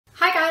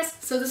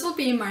So this will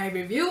be my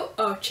review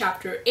of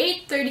chapter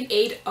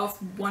 838 of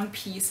One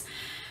Piece.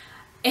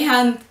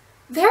 And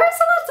there is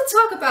a lot to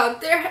talk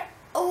about.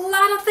 A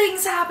lot of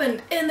things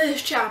happened in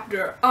this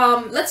chapter.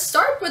 Let's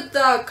start with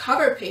the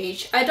cover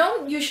page. I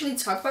don't usually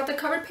talk about the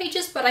cover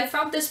pages, but I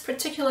found this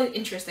particularly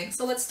interesting,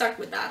 so let's start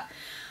with that.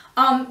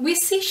 We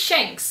see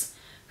Shanks,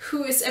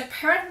 who is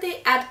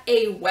apparently at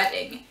a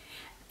wedding.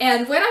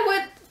 And when I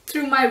went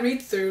through my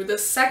read-through the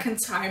second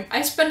time,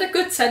 I spent a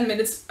good 10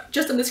 minutes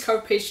just on this cover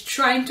page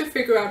trying to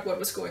figure out what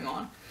was going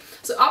on.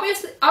 So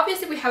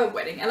obviously we have a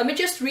wedding, and let me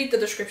just read the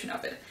description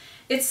of it.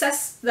 It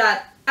says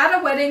that at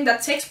a wedding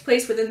that takes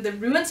place within the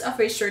ruins of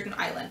a certain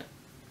island.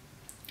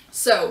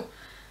 So,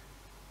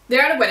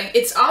 they're at a wedding.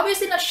 It's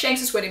obviously not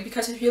Shanks' wedding,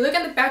 because if you look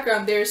in the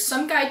background, there's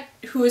some guy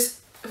who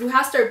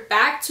has their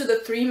back to the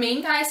three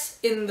main guys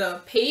in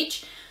the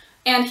page,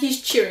 and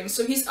he's cheering.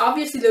 So he's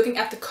obviously looking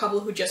at the couple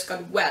who just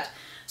got wed.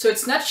 So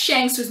it's not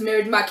Shanks who's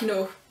married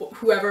Makino,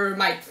 whoever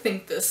might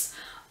think this.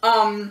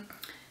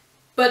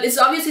 But it's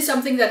obviously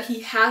something that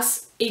he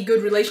has a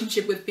good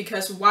relationship with,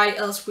 because why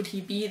else would he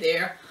be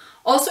there?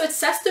 Also, it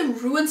says the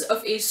ruins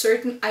of a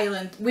certain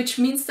island, which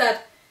means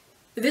that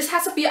this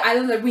has to be an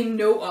island that we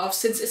know of,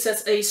 since it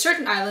says a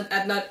certain island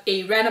and not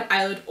a random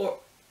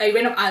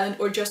island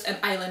or just an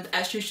island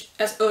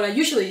as Oda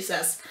usually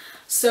says.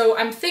 So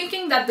I'm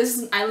thinking that this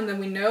is an island that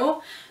we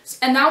know.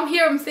 And now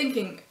I'm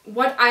thinking,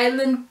 what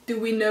island do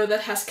we know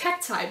that has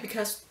cacti?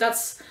 Because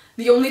that's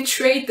the only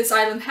trait this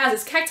island has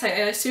is cacti,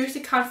 and I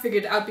seriously can't figure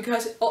it out,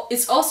 because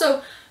it's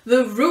also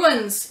the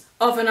ruins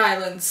of an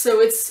island. So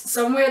it's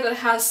somewhere that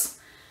has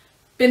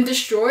been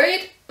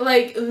destroyed.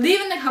 Like, leave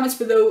in the comments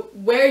below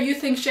where you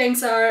think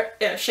Shanks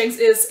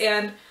is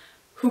and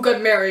who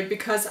got married,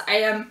 because I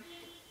am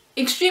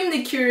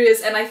extremely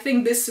curious, and I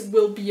think this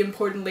will be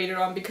important later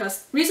on,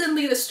 because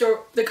recently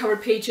the cover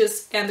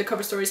pages and the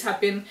cover stories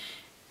have been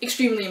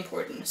extremely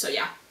important. So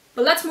yeah,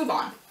 but let's move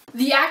on.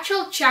 The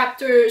actual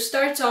chapter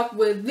starts off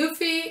with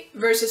Luffy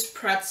versus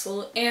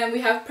Pretzel, and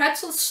we have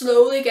Pretzel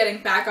slowly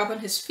getting back up on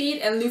his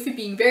feet and Luffy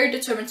being very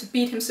determined to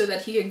beat him so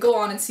that he can go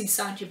on and see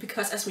Sanji,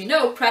 because as we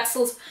know,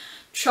 Pretzel's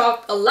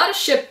talked a lot of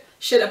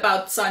shit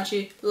about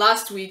Sanji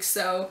last week,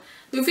 so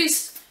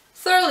Luffy's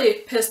thoroughly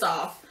pissed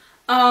off.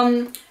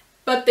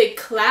 But they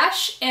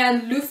clash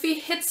and Luffy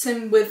hits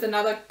him with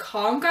another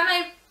Kong gun,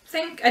 I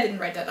think. I didn't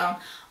write that down.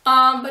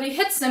 But he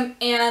hits him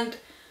and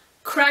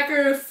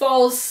Cracker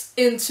falls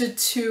into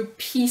two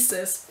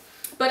pieces.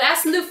 But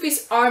as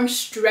Luffy's arm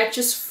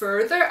stretches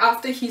further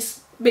after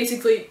he's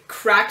basically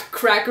cracked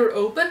Cracker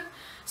open,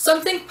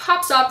 something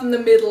pops up in the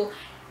middle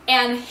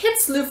and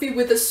hits Luffy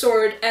with a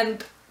sword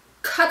and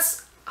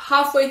cuts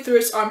halfway through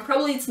his arm,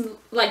 probably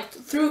like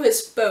through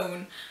his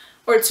bone,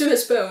 or to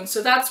his bone,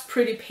 so that's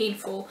pretty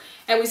painful.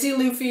 And we see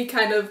Luffy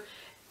kind of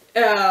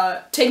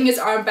taking his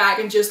arm back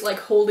and just like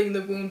holding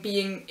the wound,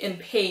 being in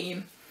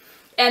pain.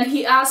 And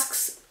he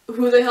asks,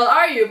 "Who the hell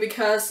are you?"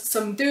 because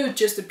some dude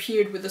just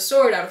appeared with a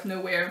sword out of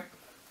nowhere.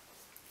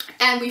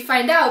 And we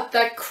find out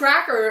that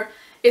Cracker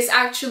is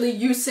actually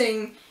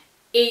using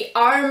a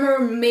armor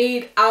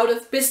made out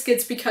of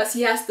biscuits, because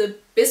he has the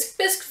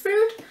bisque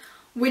fruit,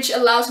 which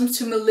allows him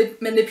to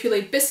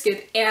manipulate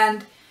biscuit.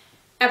 And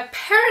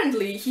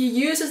apparently he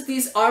uses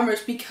these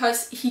armors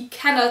because he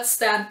cannot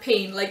stand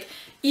pain. Like,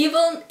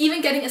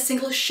 even getting a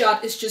single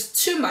shot is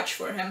just too much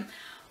for him,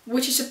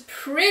 which is a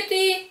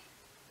pretty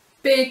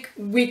big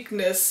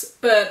weakness,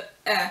 but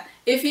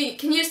if he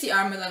can use the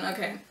armor, then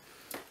okay.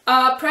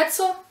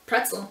 Pretzel.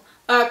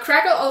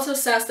 Cracker also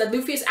says that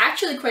Luffy is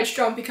actually quite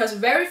strong, because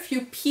very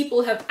few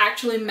people have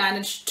actually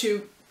managed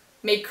to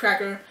make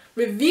Cracker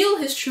reveal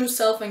his true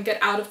self and get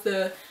out of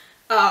the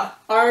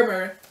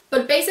armor.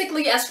 But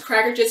basically, as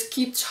Cracker just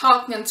keeps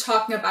talking and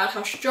talking about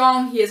how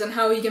strong he is and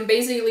how he can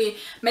basically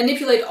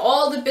manipulate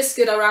all the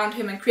biscuit around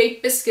him and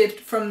create biscuit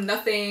from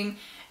nothing,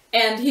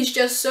 and he's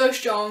just so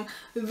strong,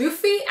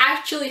 Luffy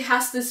actually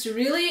has this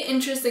really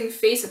interesting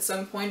face at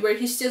some point where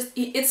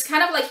it's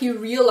kind of like he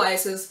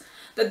realizes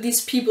that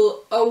these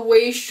people are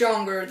way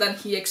stronger than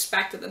he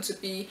expected them to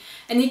be.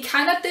 And he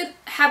kind of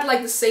had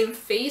like the same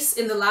face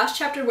in the last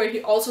chapter where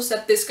he also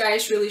said this guy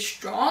is really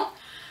strong.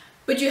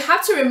 But you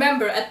have to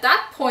remember, at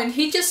that point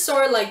he just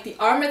saw like the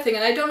armor thing,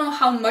 and I don't know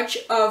how much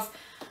of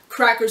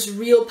Cracker's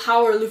real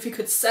power Luffy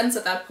could sense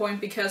at that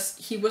point, because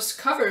he was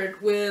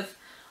covered with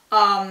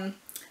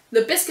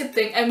the biscuit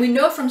thing. And we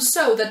know from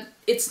sooo that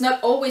it's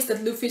not always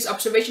that Luffy's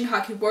observation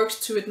haki works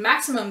to its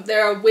maximum.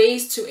 There are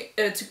ways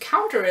to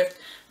counter it,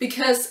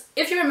 because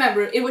if you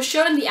remember, it was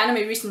shown in the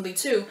anime recently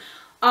too.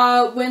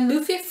 When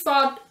Luffy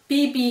fought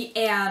BB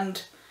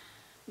and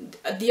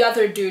the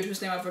other dude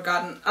whose name I've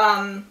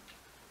forgotten,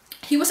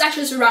 he was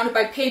actually surrounded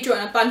by Pedro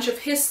and a bunch of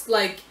his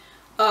like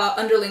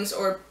underlings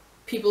or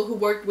people who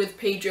worked with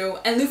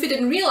Pedro, and Luffy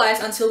didn't realize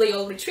until they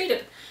all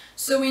retreated.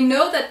 So we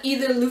know that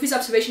either Luffy's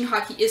observation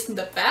haki isn't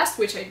the best,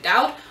 which I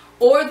doubt,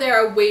 or there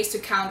are ways to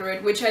counter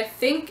it, which I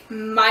think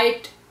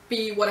might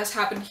be what has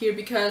happened here,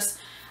 because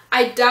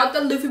I doubt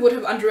that Luffy would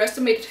have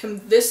underestimated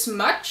him this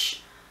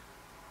much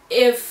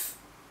if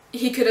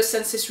he could have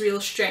sensed his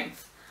real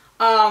strength.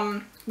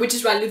 which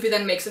is why Luffy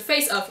then makes a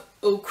face of,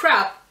 oh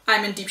crap,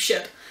 I'm in deep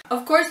shit.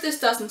 Of course, this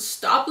doesn't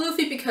stop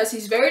Luffy because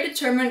he's very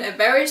determined and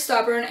very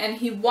stubborn and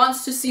he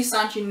wants to see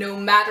Sanji no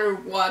matter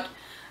what.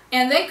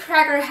 And then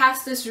Cracker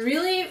has this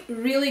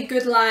really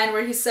good line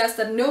where he says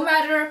that no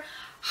matter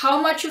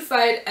how much you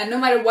fight and no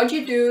matter what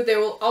you do, there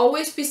will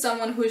always be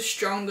someone who is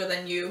stronger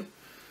than you.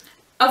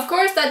 Of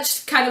course,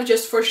 that's kind of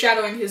just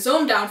foreshadowing his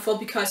own downfall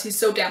because he's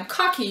so damn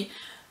cocky,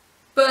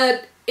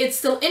 but it's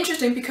still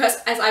interesting because,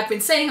 as I've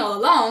been saying all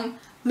along,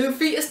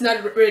 Luffy is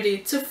not ready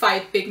to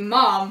fight Big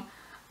Mom.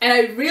 And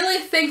I really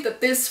think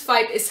that this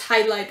fight is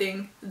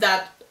highlighting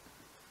that,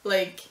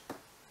 like,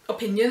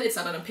 opinion. It's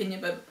not an opinion,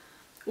 but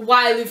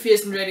why Luffy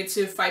isn't ready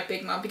to fight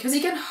Big Mom. Because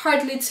he can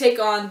hardly take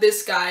on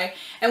this guy.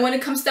 And when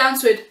it comes down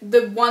to it,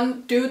 the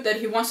one dude that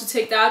he wants to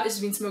take down is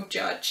Vinsmoke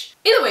Judge.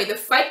 Either way, the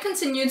fight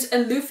continues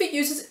and Luffy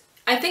uses,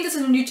 I think this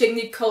is a new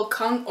technique called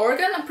Kong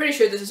Organ. I'm pretty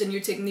sure this is a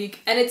new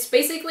technique. And it's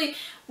basically,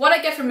 what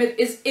I get from it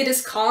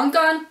is Kong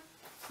gun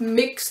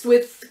mixed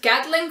with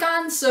Gatling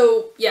gun.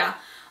 So, yeah.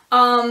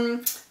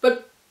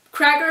 But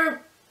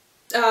Cracker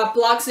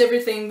blocks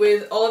everything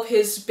with all of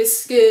his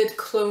biscuit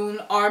clone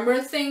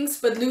armor things,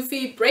 but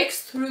Luffy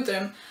breaks through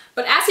them.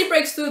 But as he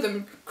breaks through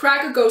them,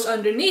 Cracker goes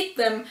underneath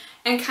them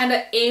and kind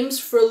of aims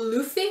for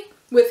Luffy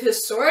with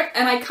his sword.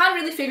 And I can't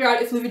really figure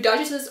out if Luffy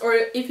dodges this or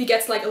if he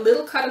gets like a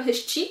little cut on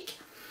his cheek.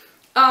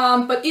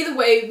 But either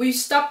way, we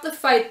stop the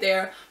fight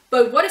there.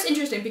 But what is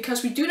interesting,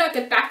 because we do not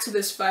get back to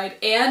this fight,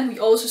 and we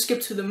also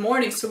skip to the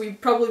morning, so we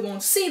probably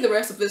won't see the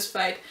rest of this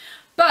fight.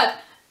 But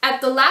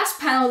at the last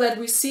panel that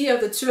we see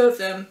of the two of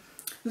them,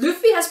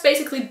 Luffy has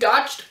basically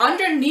dodged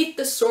underneath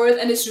the sword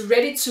and is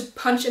ready to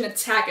punch and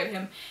attack at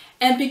him.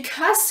 And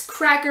because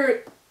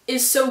Cracker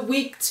is so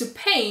weak to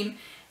pain,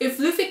 if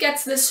Luffy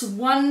gets this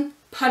one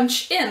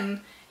punch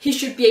in, he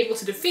should be able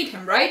to defeat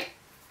him, right?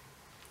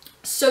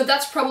 So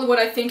that's probably what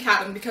I think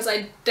happened, because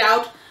I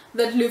doubt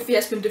that Luffy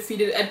has been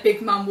defeated and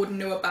Big Mom wouldn't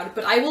know about it.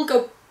 But I will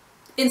go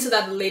into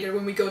that later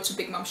when we go to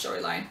Big Mom's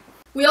storyline.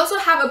 We also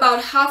have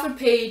about half a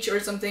page or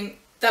something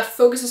that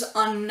focuses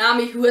on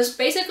Nami, who has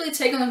basically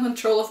taken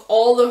control of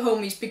all the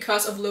homies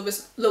because of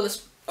Lola's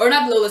or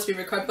not Lola's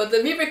memory card, but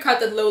the memory card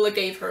that Lola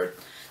gave her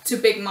to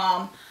Big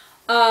Mom.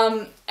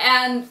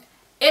 And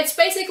it's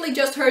basically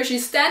just her.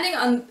 She's standing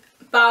on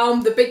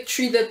Baum, the big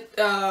tree that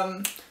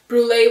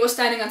Brûlé was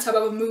standing on top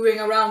of, moving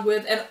around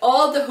with, and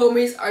all the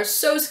homies are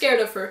so scared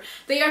of her.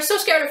 They are so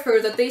scared of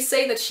her that they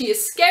say that she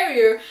is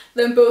scarier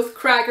than both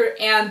Cracker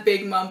and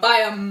Big Mom by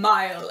a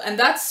mile, and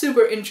that's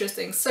super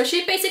interesting. So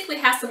she basically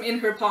has them in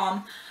her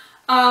palm,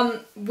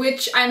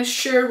 which I'm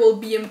sure will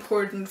be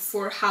important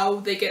for how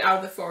they get out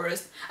of the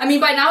forest. I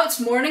mean, by now it's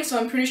morning, so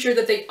I'm pretty sure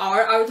that they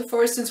are out of the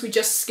forest since we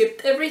just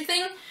skipped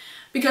everything,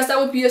 because that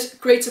would be a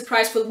great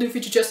surprise for Luffy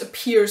to just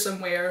appear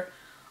somewhere,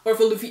 or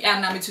for Luffy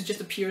and Nami to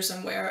just appear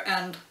somewhere,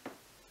 and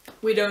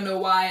we don't know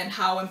why and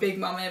how, and Big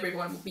Mom and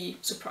everyone will be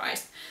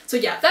surprised. So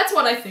yeah, that's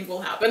what I think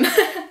will happen.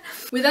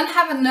 We then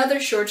have another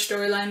short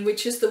storyline,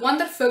 which is the one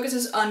that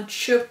focuses on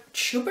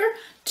Chopper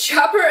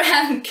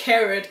and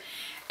Carrot.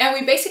 And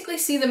we basically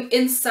see them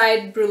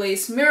inside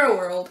Brûlé's mirror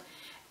world.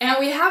 And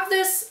we have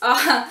this,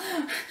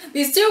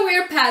 these two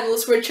weird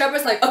panels where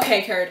Chopper's like,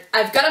 okay Carrot,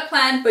 I've got a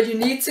plan, but you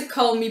need to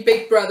call me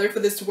Big Brother for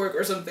this to work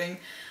or something.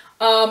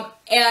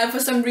 And for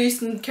some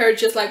reason,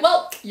 Carrot's just like,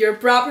 well, you're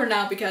brother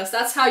now, because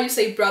that's how you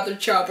say brother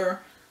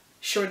Chopper.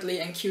 Shortly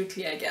and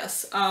cutely, I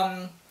guess.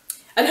 I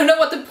don't know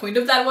what the point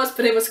of that was,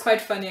 but it was quite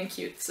funny and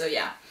cute, so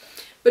yeah.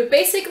 But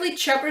basically,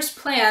 Chopper's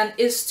plan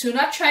is to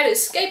not try to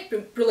escape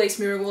Brûlé's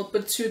mirror world,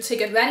 but to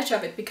take advantage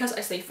of it, because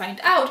as they find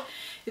out,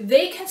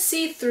 they can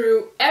see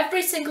through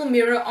every single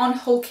mirror on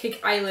Whole Cake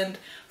Island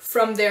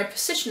from their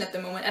position at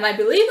the moment. And I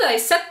believe that I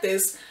said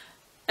this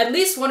at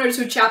least 1 or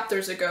 2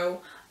 chapters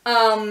ago.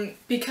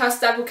 Because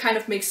that would kind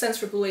of make sense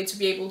for Brûlé to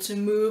be able to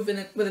move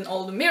within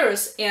all the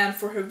mirrors and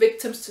for her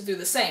victims to do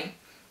the same.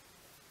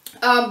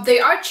 They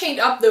are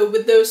chained up though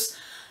with those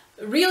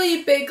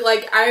really big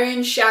like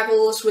iron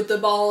shackles with the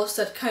balls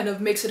that kind of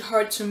makes it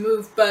hard to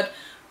move, but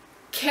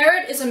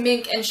Carrot is a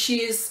mink and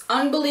she is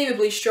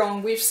unbelievably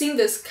strong. We've seen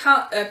this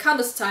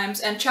countless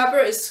times, and Chopper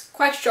is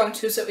quite strong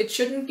too, so it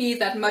shouldn't be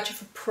that much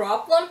of a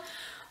problem.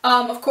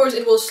 Of course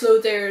it will slow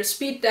their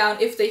speed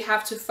down if they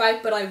have to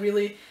fight, but I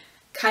really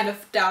kind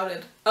of doubt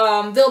it.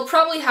 They'll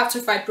probably have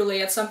to fight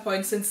Brûlé at some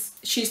point since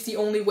she's the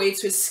only way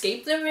to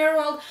escape the mirror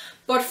world,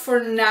 but for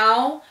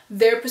now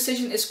their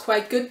position is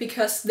quite good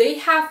because they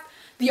have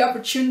the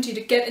opportunity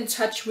to get in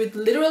touch with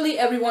literally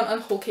everyone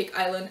on Whole Cake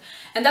Island.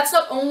 And that's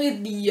not only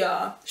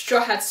the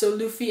Straw Hats, so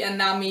Luffy and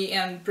Nami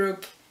and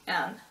Brook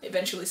and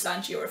eventually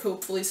Sanji, or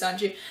hopefully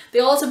Sanji.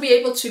 They'll also be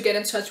able to get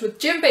in touch with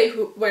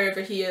Jinbei,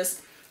 wherever he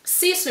is.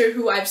 Caesar,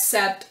 who I've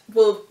said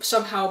will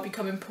somehow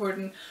become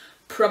important.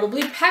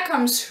 Probably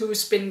Peckham's,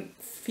 who's been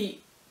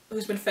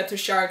fed to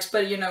sharks,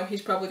 but you know,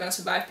 he's probably gonna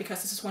survive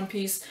because this is One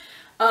Piece.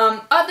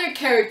 Other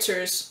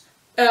characters,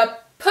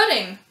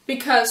 Pudding,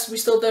 because we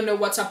still don't know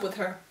what's up with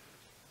her.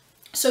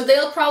 So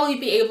they'll probably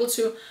be able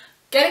to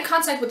get in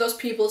contact with those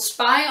people,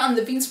 spy on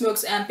the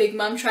Vinsmokes and Big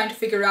Mom, trying to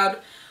figure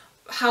out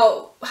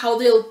how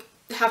they'll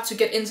have to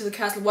get into the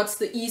castle, what's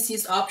the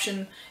easiest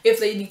option if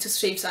they need to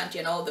save Sanji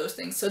and all those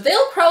things. So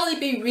they'll probably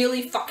be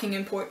really fucking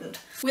important.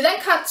 We then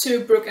cut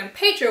to Brook and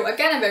Pedro,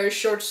 again a very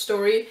short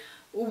story,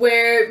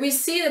 where we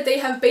see that they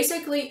have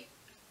basically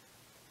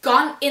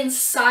gone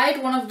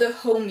inside one of the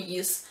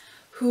homies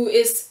who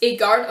is a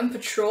guard on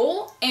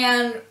patrol,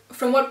 and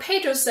from what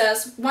Pedro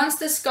says, once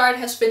this guard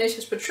has finished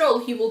his patrol,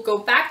 he will go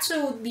back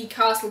to the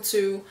castle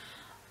to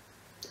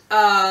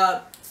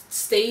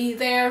stay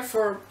there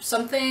for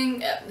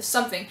something,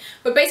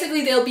 but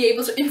basically they'll be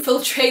able to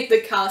infiltrate the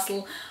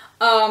castle,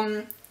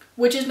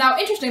 which is now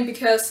interesting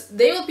because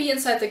they will be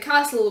inside the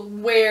castle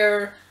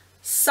where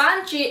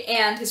Sanji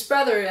and his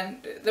brother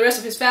and the rest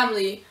of his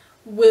family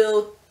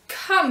will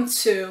come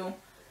to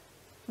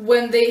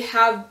when they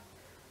have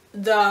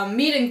the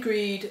meet and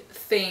greet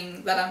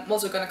thing that I'm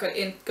also gonna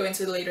go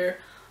into later.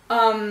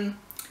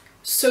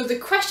 So the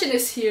question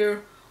is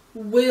here,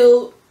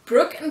 will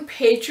Brook and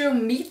Pedro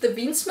meet the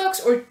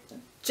Vinsmokes or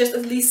just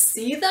at least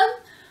see them?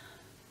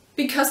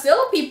 Because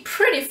they'll be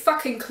pretty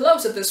fucking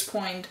close at this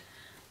point.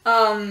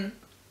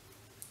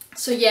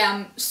 So yeah,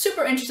 I'm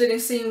super interested in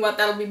seeing what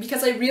that'll be,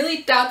 because I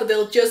really doubt that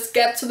they'll just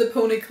get to the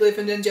Poneglyph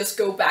and then just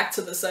go back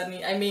to the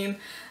Sunny. I mean,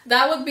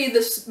 that would be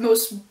the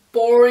most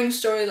boring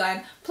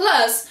storyline.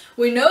 Plus,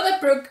 we know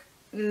that Brook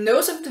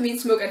knows of the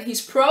Vinsmoke and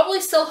he's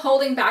probably still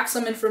holding back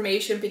some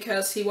information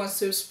because he wants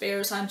to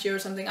spare Sanji or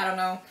something, I don't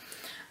know.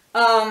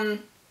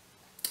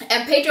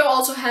 And Pedro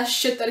also has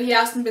shit that he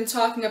hasn't been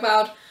talking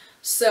about,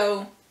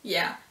 so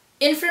yeah.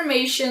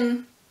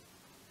 Information,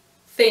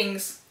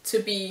 things to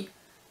be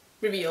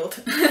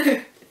revealed.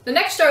 The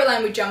next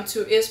storyline we jump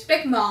to is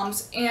Big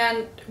Mom's,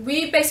 and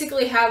we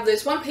basically have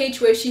this one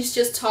page where she's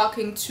just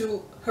talking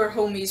to her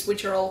homies,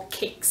 which are all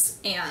cakes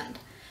and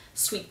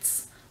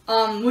sweets,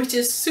 which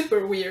is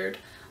super weird.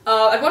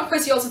 At one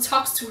point she also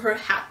talks to her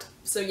hat,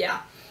 so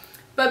yeah.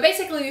 But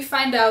basically we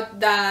find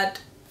out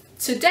that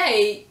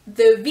today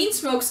the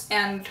Vinsmokes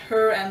and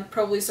her and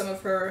probably some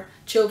of her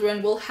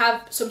children will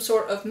have some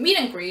sort of meet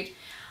and greet,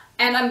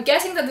 and I'm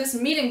guessing that this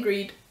meet and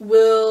greet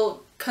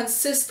will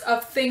consist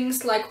of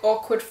things like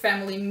awkward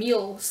family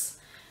meals,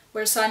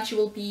 where Sanji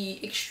will be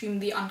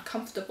extremely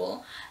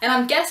uncomfortable. And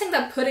I'm guessing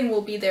that Pudding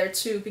will be there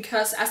too,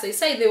 because as they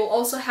say, they will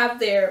also have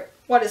their,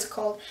 what is it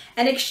called,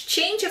 an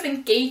exchange of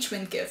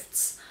engagement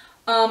gifts.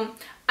 I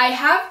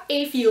have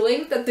a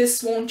feeling that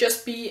this won't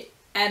just be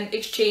an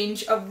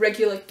exchange of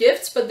regular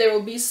gifts, but there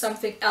will be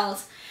something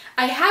else.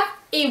 I have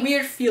a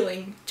weird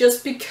feeling,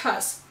 just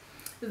because,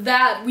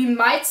 that we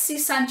might see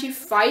Sanji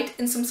fight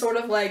in some sort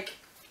of like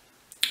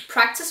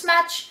practice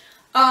match,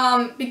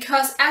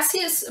 because as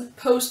he is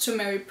supposed to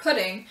marry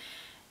Pudding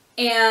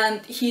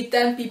and he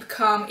then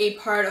become a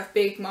part of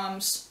Big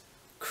Mom's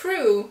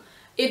crew,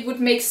 it would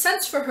make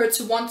sense for her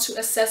to want to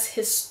assess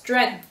his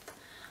strength.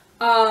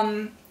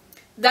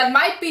 That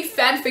might be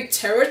fanfic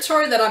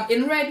territory that I'm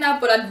in right now,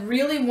 but I'd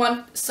really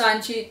want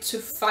Sanji to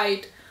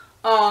fight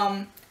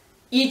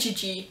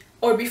EGG,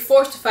 or be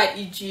forced to fight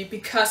EGG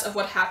because of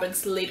what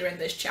happens later in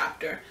this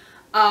chapter.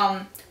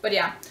 But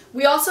yeah,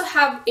 we also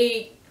have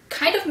a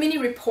kind of mini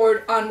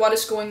report on what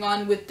is going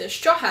on with the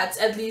Straw Hats,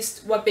 at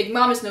least what Big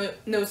Mom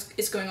knows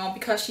is going on,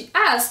 because she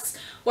asks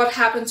what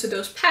happened to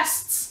those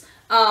pests.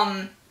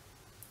 And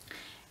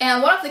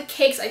one of the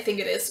cakes, I think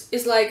it is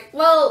like,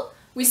 well,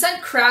 we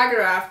sent Cracker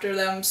after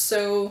them,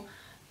 so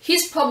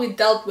he's probably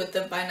dealt with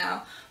them by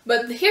now.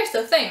 But here's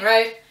the thing,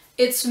 right?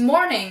 It's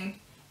morning,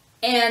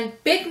 and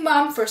Big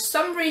Mom for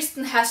some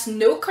reason has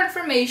no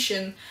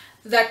confirmation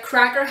that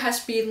Cracker has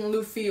beaten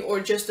Luffy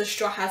or just the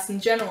Straw Hats in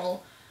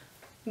general.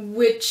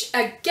 Which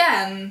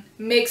again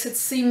makes it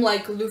seem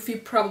like Luffy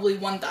probably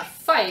won that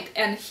fight,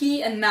 and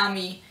he and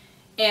Nami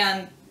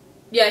and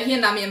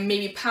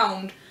maybe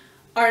Pound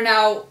are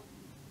now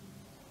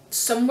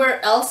somewhere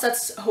else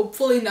that's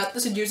hopefully not the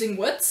Seducing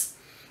Woods,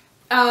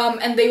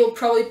 and they will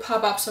probably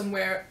pop up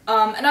somewhere.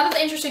 Another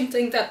interesting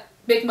thing that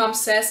Big Mom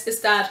says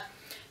is that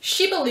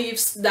she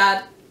believes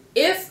that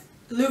if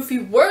Luffy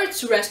were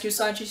to rescue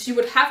Sanji, he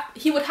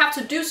would have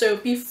to do so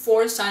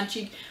before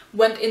Sanji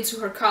went into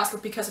her castle,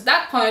 because at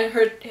that point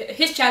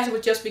his chance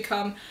would just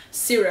become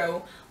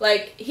 0.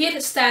 Like,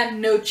 he'd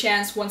stand no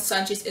chance once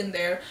Sanji's in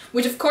there,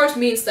 which of course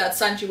means that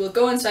Sanji will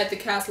go inside the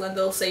castle and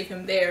they'll save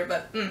him there,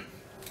 but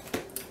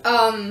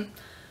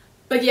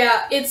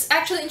yeah, it's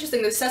actually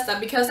interesting that it says that,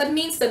 because that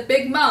means that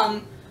Big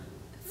Mom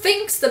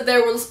thinks that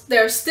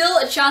there's still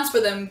a chance for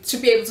them to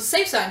be able to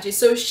save Sanji,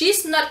 so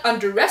she's not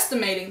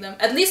underestimating them,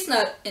 at least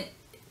not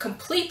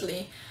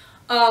completely,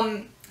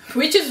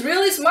 which is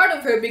really smart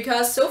of her,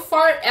 because so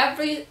far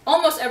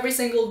almost every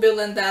single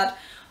villain that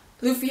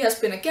Luffy has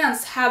been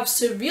against have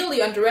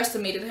severely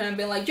underestimated him and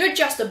been like, you're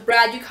just a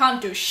brat, you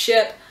can't do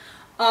shit,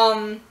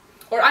 or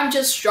I'm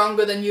just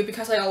stronger than you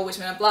because I always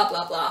win, blah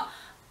blah blah.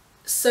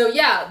 So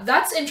yeah,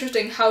 that's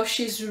interesting how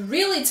she's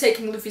really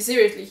taking Luffy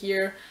seriously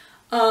here,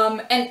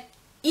 and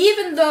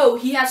even though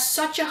he has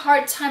such a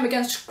hard time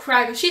against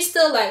Cracker, she's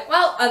still like,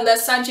 well,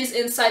 unless Sanji's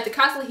inside the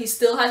castle, he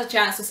still has a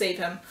chance to save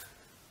him.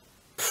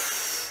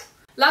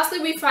 Lastly,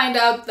 we find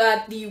out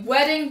that the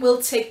wedding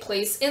will take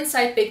place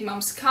inside Big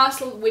Mom's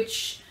castle,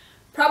 which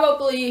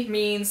probably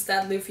means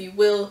that Luffy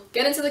will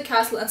get into the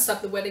castle and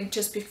stop the wedding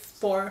just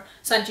before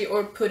Sanji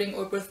or Pudding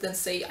or both then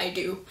say I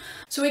do.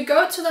 So we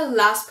go to the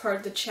last part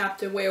of the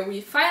chapter where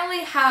we finally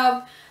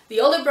have the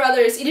older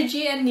brothers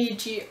Itagi and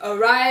Niji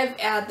arrive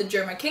at the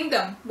German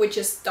Kingdom, which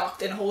is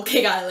docked in Whole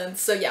Cake Island.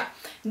 So yeah,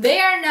 they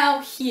are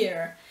now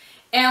here.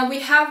 And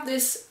we have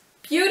this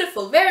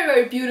beautiful, very,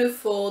 very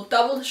beautiful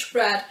double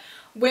spread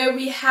where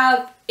we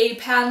have a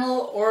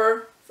panel,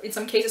 or in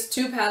some cases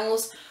 2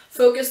 panels,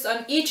 focused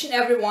on each and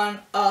every one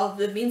of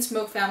the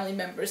Vinsmoke family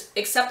members,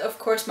 except of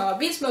course Mama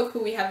Vinsmoke,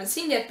 who we haven't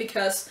seen yet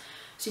because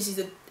she's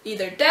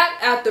either dead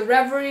at the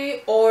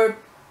reverie or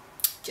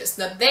just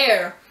not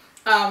there.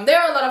 There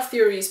are a lot of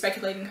theories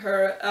speculating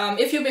her.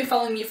 If you've been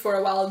following me for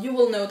a while, you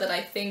will know that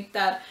I think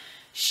that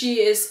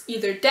she is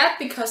either dead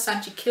because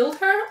Sanji killed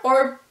her,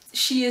 or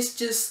she is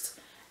just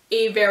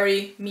a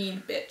very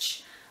mean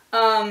bitch.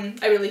 I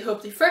really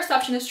hope the first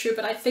option is true,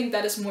 but I think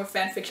that is more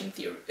fanfiction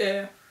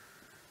theory.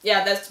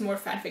 Yeah, that's more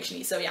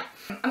fanfiction-y, so yeah.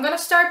 I'm gonna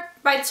start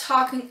by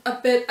talking a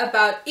bit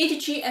about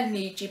Itagi and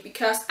Niji,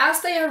 because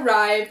as they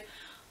arrive,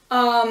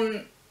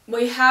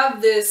 we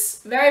have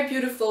this very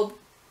beautiful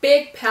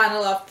big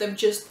panel of them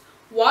just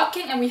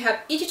walking, and we have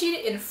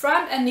Itagi in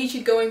front and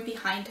Niji going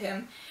behind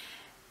him.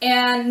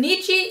 And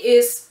Niji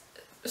is,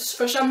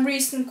 for some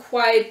reason,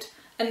 quite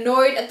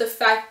annoyed at the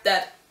fact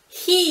that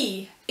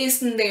he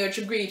isn't there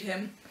to greet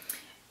him.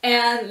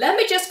 And let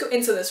me just go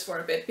into this for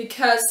a bit,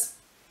 because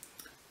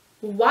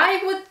why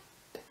would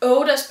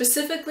Oda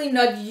specifically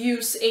not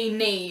use a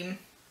name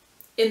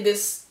in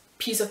this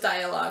piece of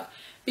dialogue?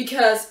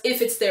 Because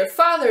if it's their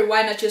father,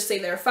 why not just say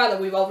their father?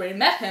 We've already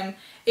met him.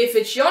 If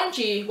it's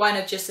Yonji, why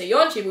not just say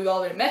Yonji? We've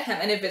already met him.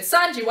 And if it's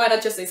Sanji, why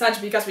not just say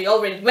Sanji? Because we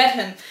already met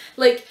him.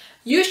 Like,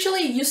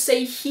 usually you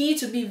say he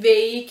to be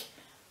vague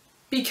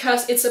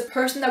because it's a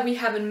person that we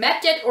haven't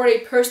met yet, or a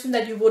person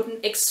that you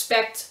wouldn't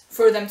expect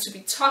for them to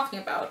be talking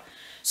about.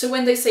 So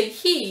when they say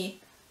he,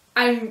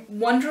 I'm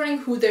wondering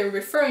who they're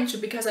referring to,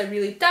 because I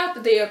really doubt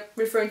that they are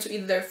referring to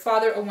either their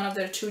father or one of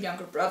their 2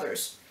 younger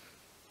brothers.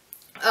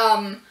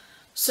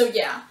 So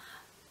yeah,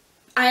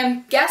 I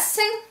am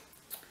guessing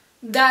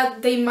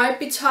that they might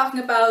be talking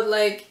about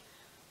like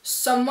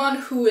someone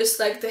who is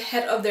like the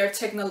head of their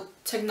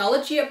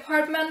technology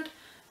department,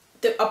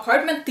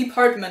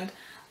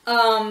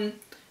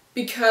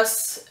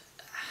 because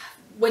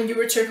when you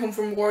return home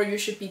from war you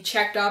should be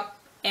checked up,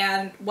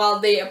 and while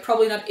they are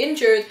probably not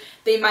injured,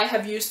 they might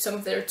have used some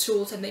of their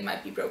tools and they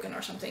might be broken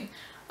or something.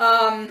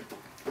 I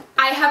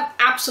have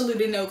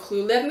absolutely no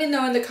clue. Let me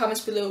know in the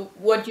comments below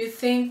what you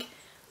think,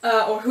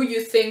 or who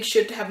you think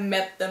should have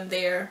met them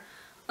there,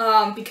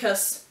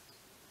 because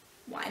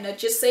why not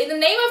just say the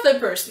name of the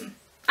person?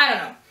 I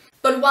don't know.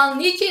 But while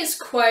Niji is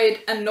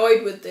quite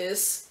annoyed with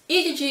this,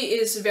 Itagi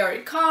is very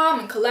calm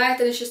and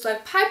collected. It's just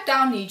like, pipe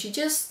down, Niji,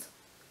 just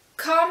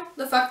calm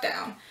the fuck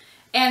down.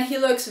 And he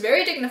looks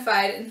very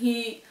dignified, and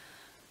he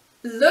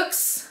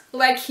looks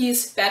like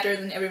he's better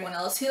than everyone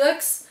else. He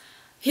looks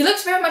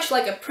very much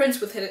like a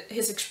prince with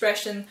his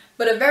expression,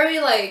 but a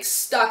very like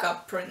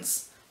stuck-up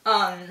prince,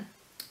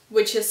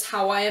 which is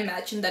how I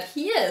imagine that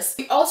he is.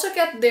 We also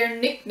get their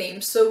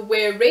nicknames, so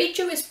where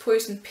Reiju is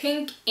Poison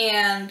Pink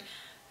and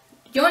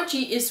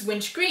Yonji is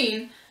Winch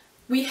Green,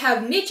 we have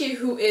Niji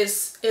who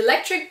is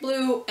Electric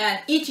Blue and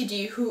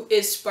Itagi who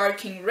is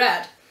Sparking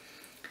Red.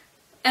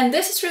 And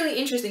this is really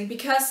interesting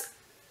because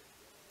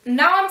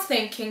now I'm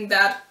thinking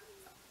that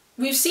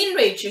we've seen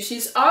Reiju,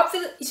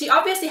 she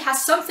obviously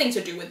has something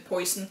to do with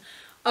poison.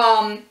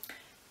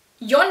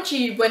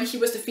 Yonji, when he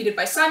was defeated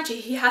by Sanji,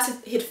 he has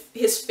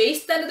his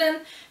face dented in,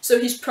 so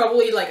he's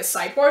probably like a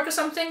cyborg or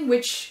something,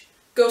 which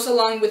goes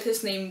along with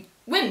his name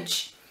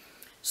Winch.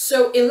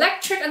 So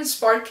Electric and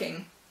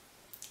Sparking.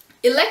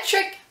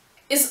 Electric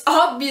is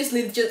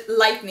obviously just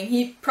lightning.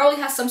 He probably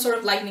has some sort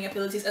of lightning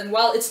abilities, and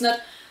while it's not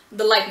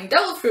the lightning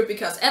devil fruit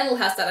because Enel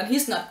has that and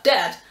he's not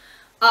dead,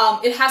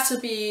 it has to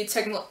be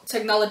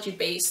technology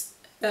based.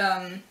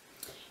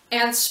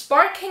 And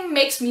Sparking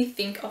makes me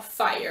think of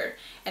fire.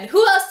 And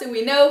who else do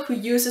we know who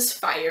uses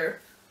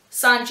fire?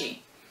 Sanji.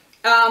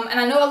 And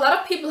I know a lot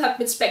of people have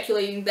been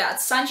speculating that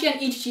Sanji and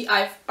Itagi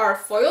are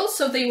foils,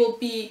 so they will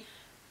be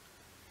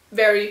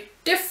very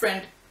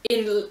different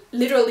in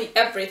literally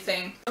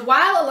everything.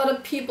 While a lot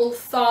of people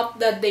thought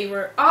that they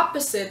were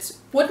opposites,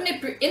 wouldn't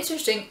it be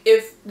interesting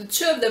if the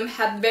 2 of them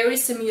had very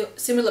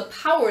similar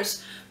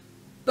powers,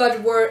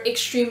 but were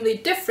extremely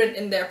different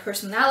in their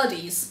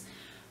personalities,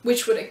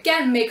 which would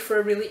again make for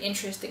a really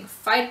interesting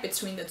fight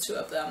between the 2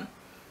 of them.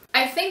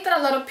 I think that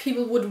a lot of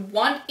people would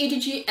want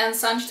Itagi and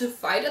Sanji to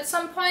fight at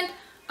some point.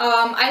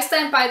 I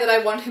stand by that I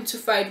want him to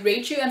fight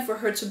Reiju and for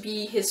her to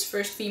be his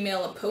first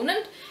female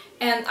opponent,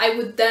 and I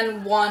would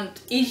then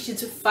want Itagi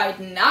to fight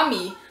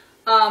Nami,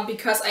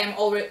 because I am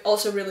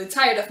also really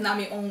tired of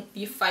Nami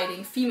only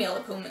fighting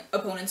female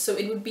opponents, so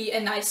it would be a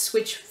nice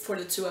switch for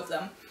the 2 of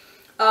them.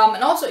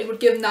 And also it would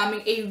give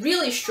Nami a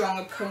really strong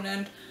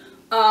opponent,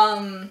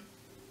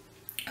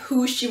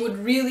 who she would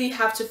really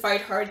have to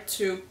fight hard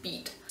to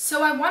beat.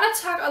 So I want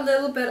to talk a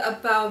little bit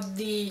about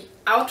the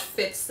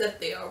outfits that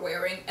they are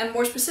wearing, and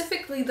more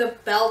specifically the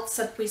belts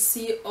that we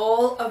see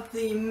all of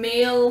the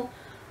male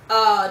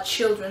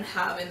children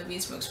have in the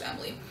Vinsmoke's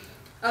family.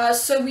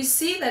 So we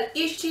see that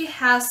Ichi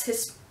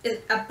has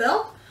a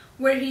belt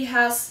where he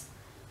has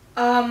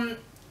some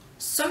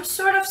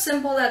sort of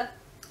symbol that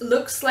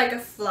looks like a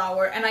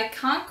flower, and I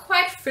can't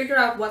quite figure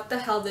out what the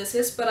hell this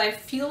is, but I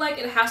feel like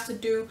it has to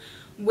do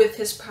with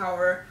his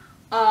power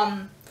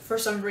for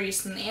some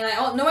reason. And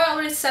I know I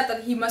already said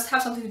that he must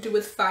have something to do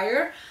with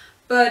fire,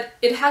 but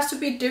it has to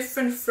be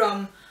different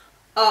from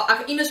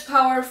Akaino's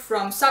power,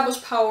 from Sabo's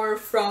power,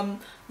 from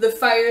the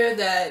fire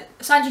that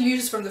Sanji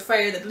uses, from the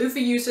fire that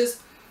Luffy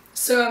uses.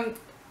 So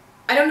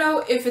I don't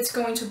know if it's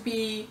going to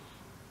be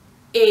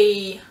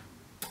a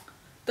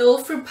devil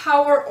fruit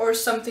power or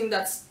something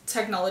that's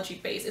technology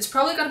based. It's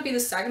probably going to be the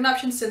second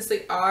option since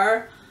they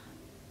are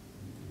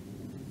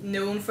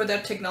known for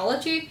their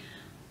technology,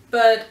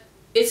 but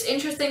it's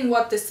interesting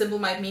what this symbol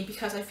might mean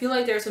because I feel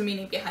like there's a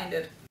meaning behind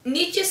it.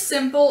 Nietzsche's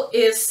symbol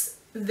is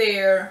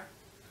their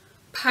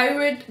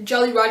pirate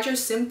Jolly Roger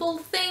symbol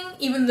thing,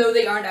 even though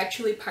they aren't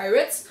actually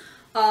pirates.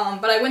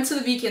 But I went to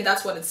the wiki and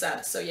that's what it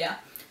said, so yeah.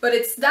 But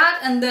it's that,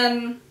 and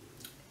then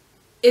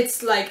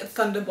it's like a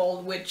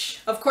thunderbolt, which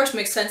of course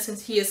makes sense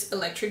since he is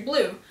electric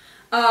blue.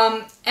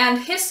 And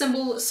his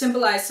symbol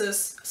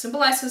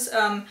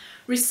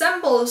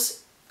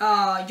resembles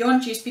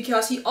Yonji's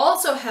because he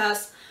also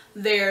has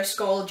their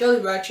skull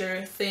Jolly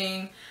Roger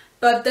thing,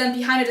 but then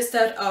behind it,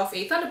 instead of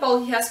a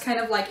thunderbolt, he has kind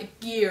of like a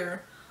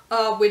gear,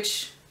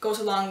 which goes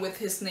along with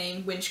his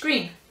name,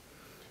 Windscreen.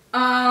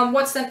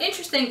 What's then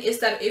interesting is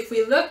that if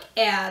we look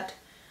at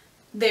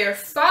their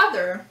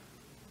father,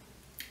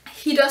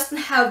 he doesn't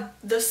have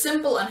the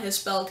symbol on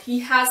his belt.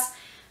 He has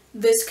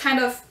this kind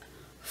of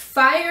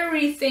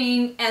fiery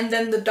thing and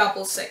then the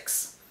double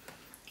six.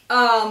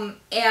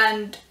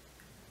 And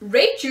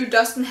Reiju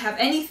doesn't have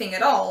anything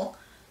at all.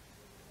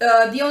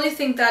 The only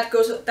thing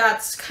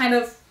that's kind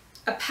of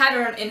a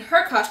pattern in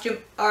her costume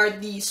are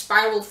the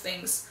spiral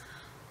things,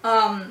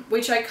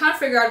 which I can't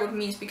figure out what it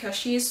means because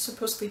she is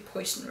supposedly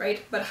poison,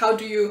 right? But how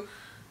do you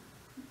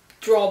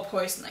draw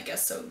poison, I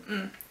guess so.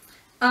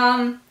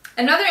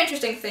 Another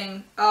interesting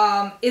thing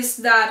is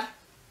that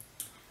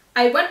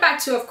I went back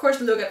to, of course,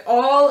 look at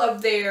all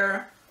of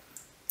their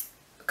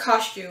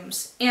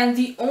costumes, and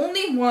the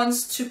only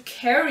ones to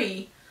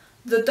carry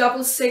the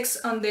double six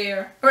on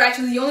their, or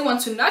actually the only one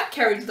to not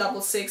carry the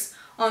double six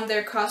on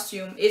their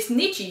costume is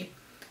Nietzsche.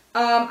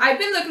 I've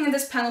been looking at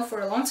this panel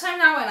for a long time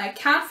now and I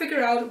can't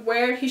figure out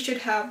where he should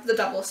have the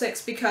double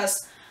six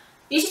because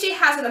Ichichi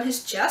has it on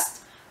his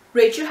chest,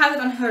 Reiju has it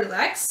on her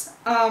legs,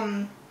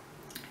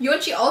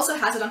 Yonji also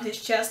has it on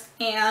his chest,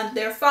 and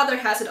their father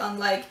has it on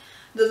like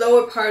the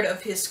lower part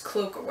of his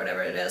cloak or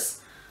whatever it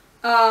is.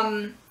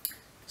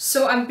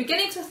 So I'm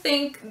beginning to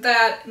think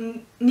that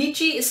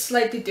Nietzsche is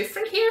slightly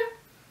different here.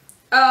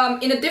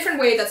 In a different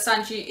way that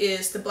Sanji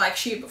is the black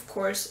sheep, of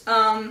course.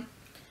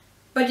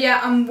 But yeah,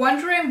 I'm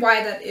wondering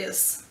why that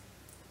is.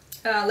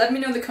 Let me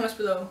know in the comments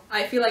below.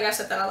 I feel like I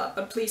said that a lot,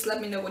 but please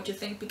let me know what you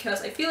think,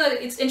 because I feel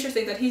like it's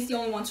interesting that he's the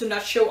only one to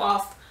not show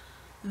off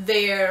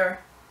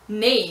their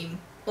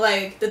name.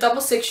 Like, the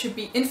double six should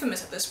be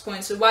infamous at this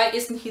point, so why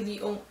is he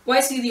the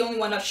only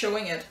one not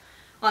showing it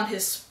on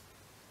his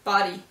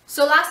body?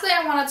 So lastly,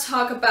 I want to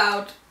talk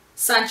about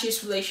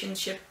Sanji's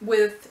relationship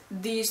with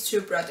these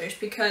two brothers,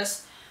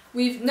 because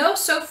we know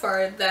so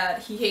far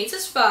that he hates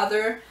his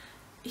father,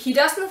 he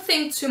doesn't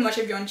think too much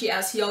of Yonji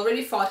as he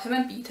already fought him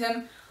and beat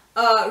him.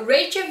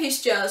 Reiju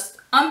he's just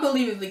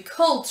unbelievably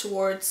cold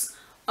towards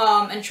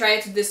and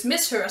trying to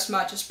dismiss her as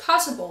much as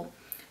possible.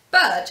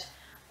 But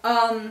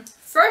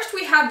first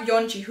we have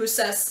Yonji who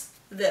says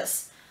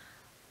this: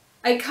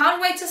 "I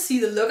can't wait to see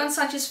the look on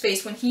Sanji's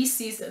face when he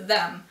sees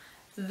them."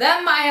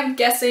 Them, I am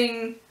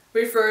guessing,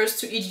 refers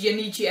to Ichi and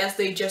Nietzsche as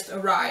they just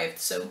arrived,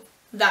 so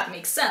that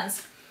makes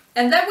sense.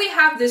 And then we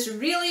have this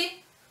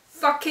really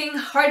fucking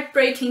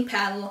heartbreaking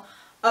panel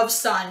of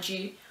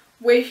Sanji,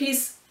 where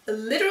he's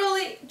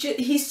literally,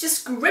 he's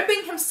just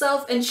gripping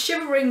himself and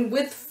shivering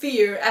with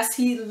fear as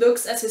he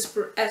looks at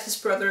his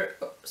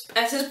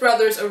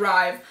brothers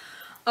arrive.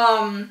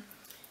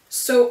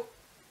 So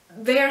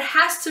there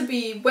has to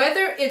be,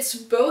 whether it's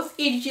both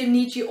Ichi and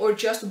Nietzsche or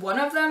just one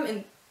of them,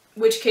 in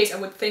which case I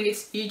would think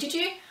it's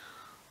Ichi,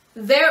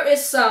 there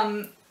is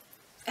some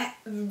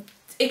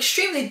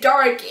extremely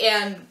dark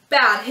and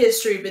bad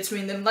history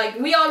between them. Like,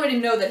 we already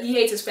know that he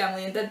hates his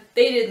family and that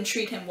they didn't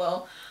treat him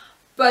well.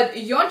 But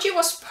Yonji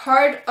was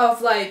part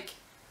of, like,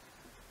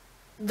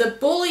 the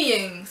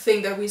bullying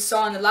thing that we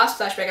saw in the last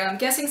flashback, and I'm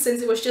guessing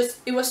since it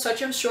was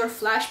such a short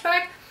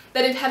flashback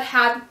that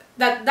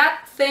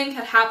that thing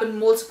had happened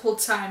multiple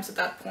times at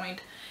that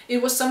point.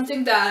 It was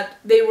something that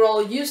they were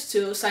all used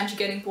to, Sanji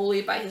getting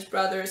bullied by his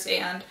brothers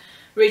and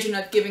Reiju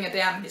not giving a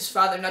damn, his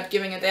father not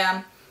giving a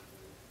damn.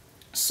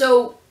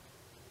 So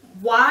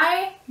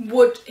why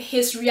would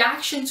his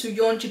reaction to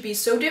Yonji be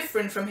so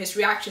different from his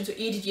reaction to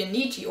Ichi and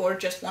Nietzsche, or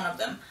just one of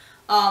them?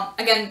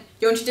 Again,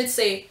 Yonji did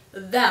say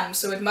them,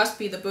 so it must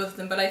be the both of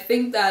them, but I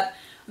think that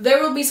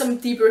there will be some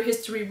deeper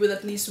history with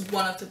at least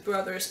one of the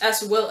brothers,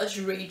 as well as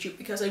Reiju,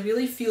 because I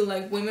really feel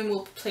like women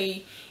will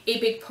play a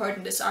big part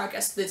in this arc,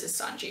 as this is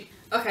Sanji.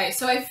 Okay,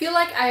 so I feel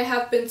like I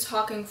have been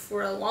talking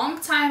for a long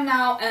time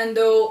now, and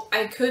though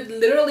I could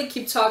literally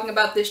keep talking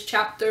about this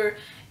chapter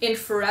in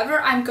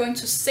forever, I'm going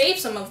to save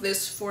some of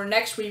this for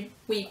next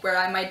week where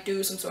I might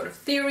do some sort of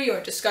theory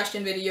or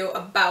discussion video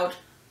about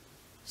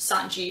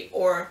Sanji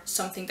or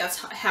something that's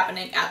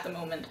happening at the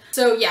moment.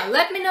 So yeah,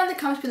 let me know in the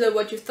comments below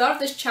what you thought of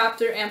this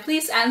chapter, and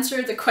please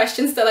answer the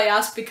questions that I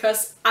asked,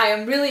 because I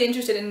am really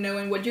interested in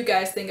knowing what you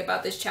guys think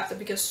about this chapter,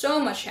 because so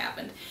much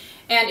happened.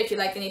 And if you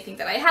liked anything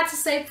that I had to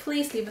say,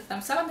 please leave a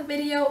thumbs up on the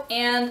video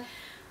and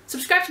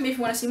subscribe to me if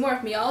you want to see more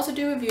of me. I also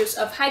do reviews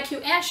of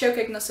Haikyuu and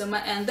Shokugeki no Soma,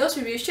 and those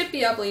reviews should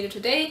be up later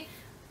today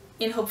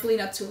in hopefully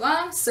not too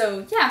long.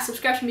 So yeah,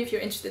 subscribe to me if you're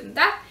interested in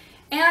that.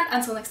 And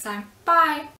until next time, bye!